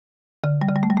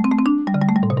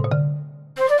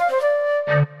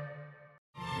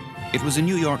It was in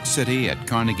New York City at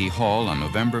Carnegie Hall on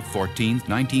November 14,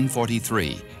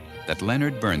 1943, that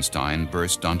Leonard Bernstein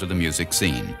burst onto the music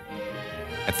scene.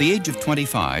 At the age of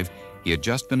 25, he had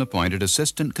just been appointed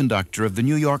assistant conductor of the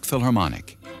New York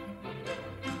Philharmonic.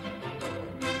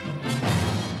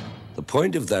 The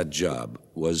point of that job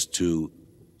was to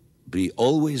be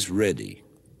always ready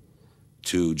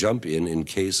to jump in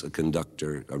case a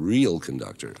conductor, a real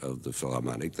conductor of the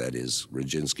Philharmonic, that is,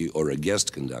 Rajinsky, or a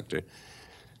guest conductor,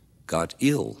 got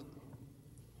ill.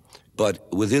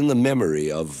 But within the memory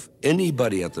of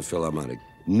anybody at the Philharmonic,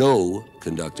 no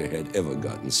conductor had ever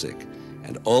gotten sick.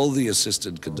 And all the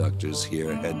assistant conductors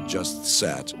here had just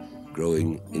sat,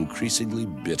 growing increasingly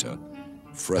bitter,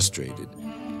 frustrated,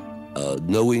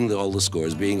 knowing all the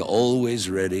scores, being always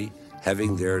ready,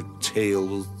 having their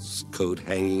tailcoat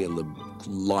hanging in the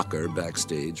locker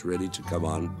backstage, ready to come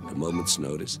on a moment's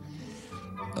notice,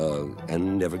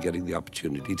 and never getting the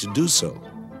opportunity to do so.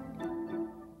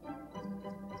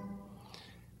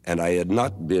 And I had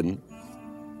not been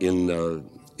in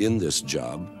this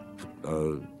job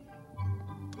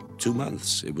 2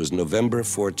 months. It was November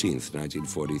 14th,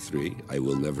 1943. I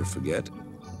will never forget.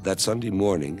 That Sunday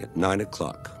morning at 9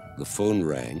 o'clock, the phone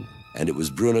rang, and it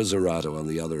was Bruno Zerato on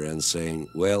the other end saying,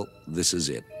 well, this is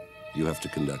it. You have to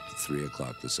conduct at 3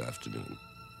 o'clock this afternoon.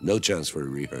 No chance for a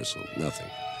rehearsal, nothing.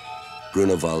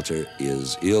 Bruno Walter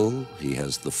is ill, he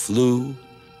has the flu,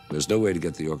 there's no way to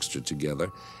get the orchestra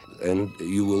together, and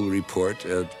you will report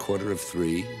at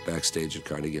 2:45 backstage at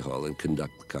Carnegie Hall and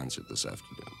conduct the concert this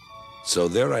afternoon. So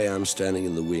there I am standing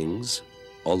in the wings,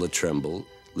 all a tremble,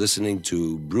 listening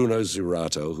to Bruno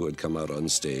Zerato, who had come out on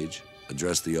stage,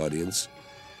 address the audience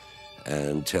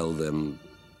and tell them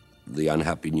the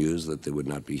unhappy news that they would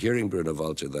not be hearing Bruno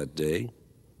Walter that day,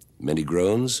 many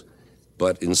groans,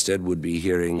 but instead would be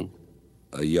hearing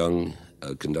a young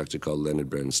conductor called Leonard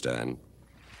Bernstein.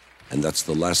 And that's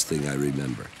the last thing I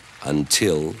remember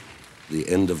until the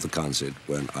end of the concert,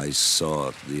 when I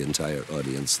saw the entire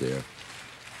audience there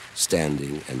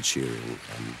standing and cheering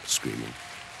and screaming.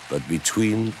 But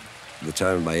between the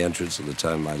time of my entrance and the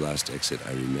time of my last exit,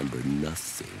 I remember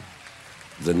nothing.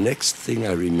 The next thing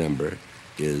I remember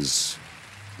is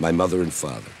my mother and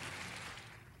father,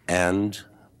 and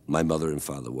my mother and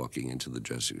father walking into the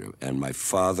dressing room, and my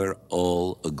father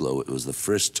all aglow. It was the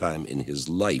first time in his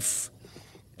life,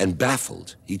 and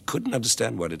baffled. He couldn't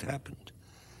understand what had happened,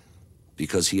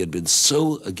 because he had been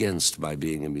so against my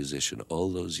being a musician all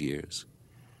those years.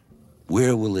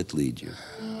 Where will it lead you?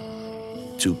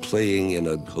 To playing in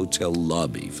a hotel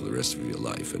lobby for the rest of your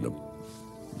life,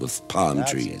 with palm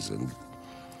trees, and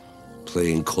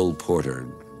playing Cole Porter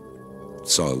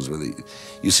songs.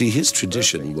 You see, his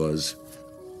tradition was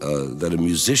that a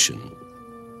musician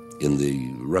in the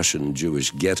Russian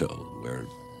Jewish ghetto, where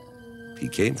he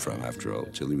came from, after all,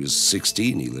 till he was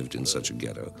 16, he lived in such a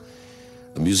ghetto.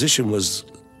 A musician was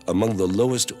among the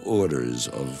lowest orders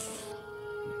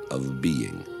of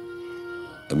being.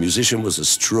 A musician was a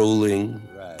strolling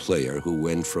player who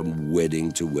went from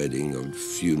wedding to wedding, or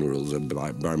funerals, or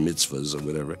bar mitzvahs, or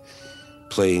whatever,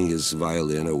 playing his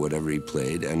violin or whatever he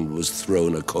played, and was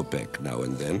thrown a kopeck now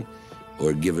and then,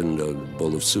 or given a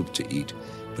bowl of soup to eat.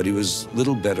 But he was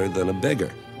little better than a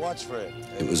beggar. Watch for it.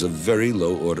 It was a very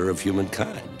low order of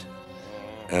humankind.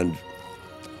 And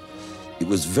it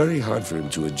was very hard for him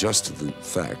to adjust to the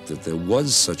fact that there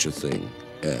was such a thing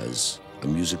as a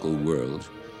musical world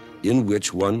in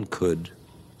which one could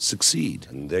succeed.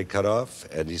 And they cut off,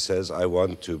 and he says, I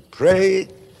want to pray.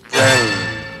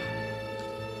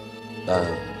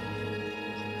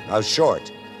 Now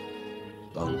short.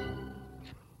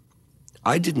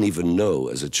 I didn't even know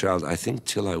as a child, I think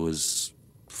till I was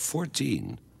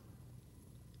 14,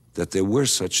 that there were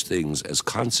such things as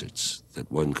concerts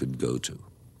that one could go to.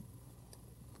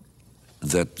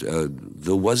 That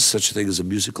there was such a thing as a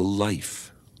musical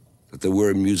life. That there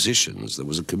were musicians, there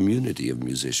was a community of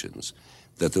musicians.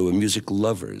 That there were music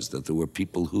lovers, that there were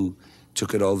people who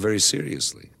took it all very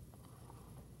seriously.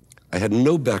 I had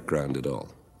no background at all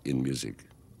in music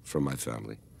from my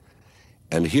family.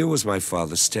 And here was my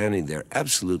father standing there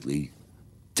absolutely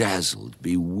dazzled,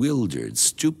 bewildered,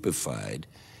 stupefied,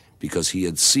 because he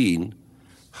had seen,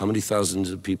 how many thousands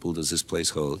of people does this place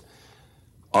hold,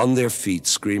 on their feet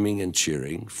screaming and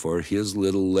cheering for his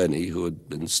little Lenny, who had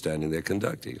been standing there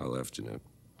conducting all afternoon.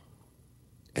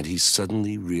 And he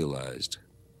suddenly realized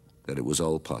that it was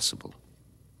all possible.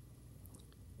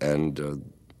 And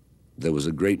there was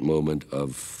a great moment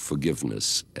of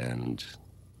forgiveness and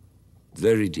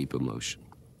very deep emotion.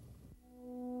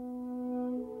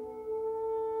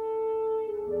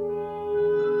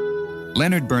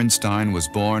 Leonard Bernstein was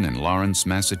born in Lawrence,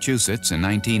 Massachusetts in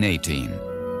 1918.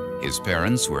 His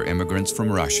parents were immigrants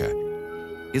from Russia.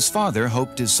 His father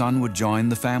hoped his son would join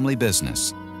the family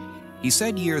business. He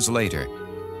said years later,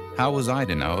 "How was I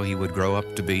to know he would grow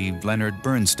up to be Leonard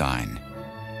Bernstein?"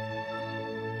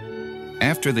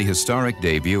 After the historic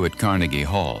debut at Carnegie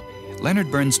Hall,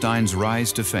 Leonard Bernstein's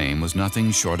rise to fame was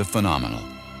nothing short of phenomenal.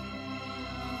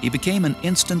 He became an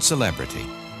instant celebrity.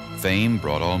 Fame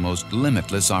brought almost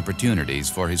limitless opportunities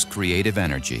for his creative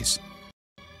energies.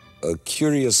 A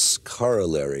curious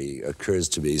corollary occurs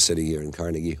to me sitting here in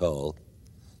Carnegie Hall.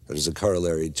 That is a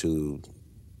corollary to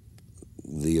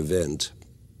the event,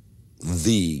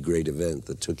 the great event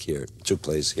that took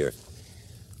place here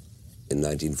in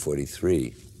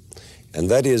 1943. And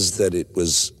that is that it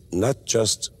was not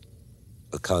just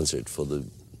a concert for the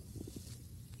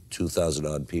 2,000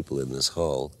 odd people in this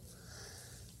hall,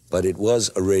 but it was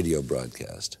a radio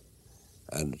broadcast.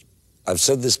 And I've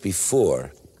said this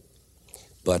before,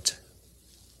 but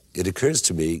it occurs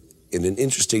to me in an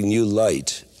interesting new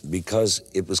light because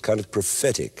it was kind of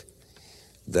prophetic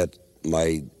that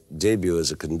my debut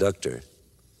as a conductor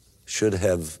should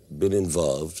have been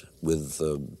involved with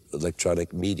the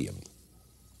electronic medium,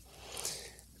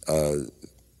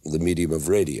 the medium of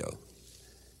radio,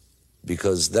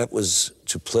 because that was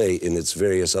to play in its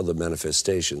various other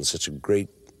manifestations such a great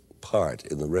part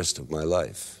in the rest of my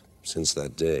life since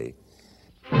that day.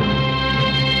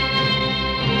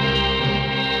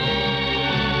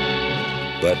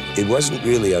 But it wasn't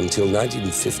really until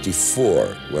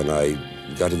 1954, when I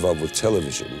got involved with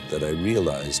television, that I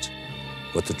realized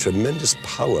what the tremendous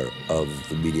power of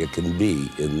the media can be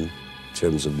in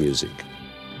terms of music.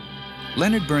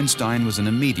 Leonard Bernstein was an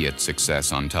immediate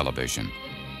success on television.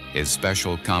 His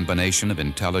special combination of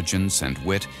intelligence and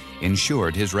wit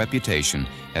ensured his reputation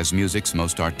as music's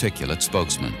most articulate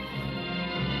spokesman.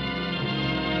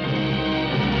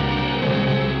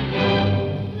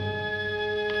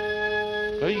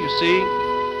 Well, you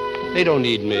see, they don't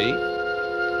need me.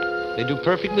 They do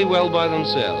perfectly well by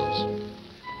themselves.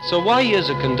 So why is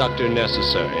a conductor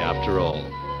necessary, after all?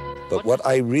 But what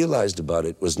I realized about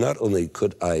it was not only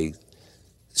could I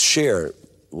share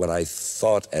what I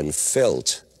thought and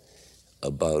felt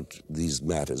about these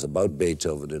matters, about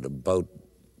Beethoven and about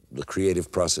the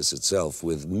creative process itself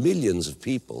with millions of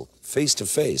people, face to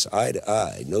face, eye to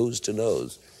eye, nose to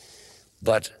nose,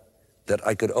 but that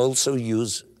I could also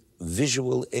use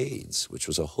visual aids, which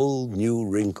was a whole new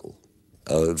wrinkle.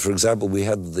 For example, we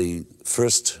had the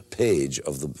first page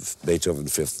of the Beethoven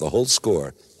Fifth, the whole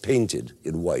score, painted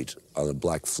in white on a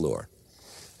black floor.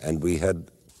 And we had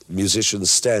musicians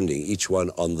standing, each one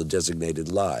on the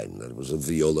designated line. There was a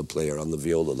viola player on the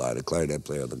viola line, a clarinet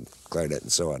player on the clarinet,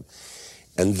 and so on.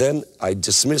 And then I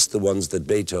dismissed the ones that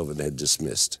Beethoven had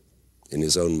dismissed in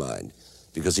his own mind,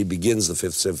 because he begins the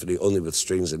Fifth Symphony only with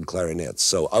strings and clarinets.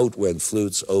 So out went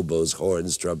flutes, oboes,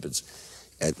 horns, trumpets,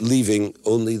 and leaving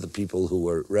only the people who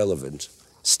were relevant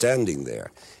standing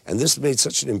there. And this made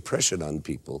such an impression on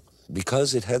people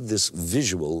because it had this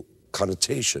visual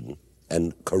connotation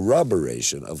and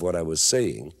corroboration of what I was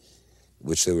saying,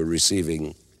 which they were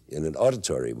receiving in an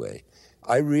auditory way.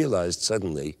 I realized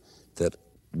suddenly that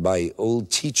my old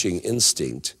teaching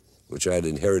instinct, which I had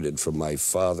inherited from my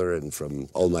father and from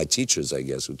all my teachers, I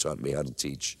guess, who taught me how to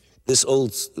teach, this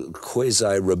old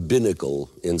quasi-rabbinical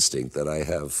instinct that I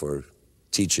have for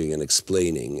teaching and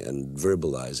explaining and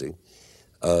verbalizing,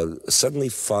 suddenly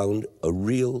found a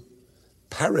real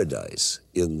paradise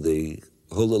in the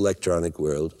whole electronic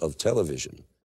world of television.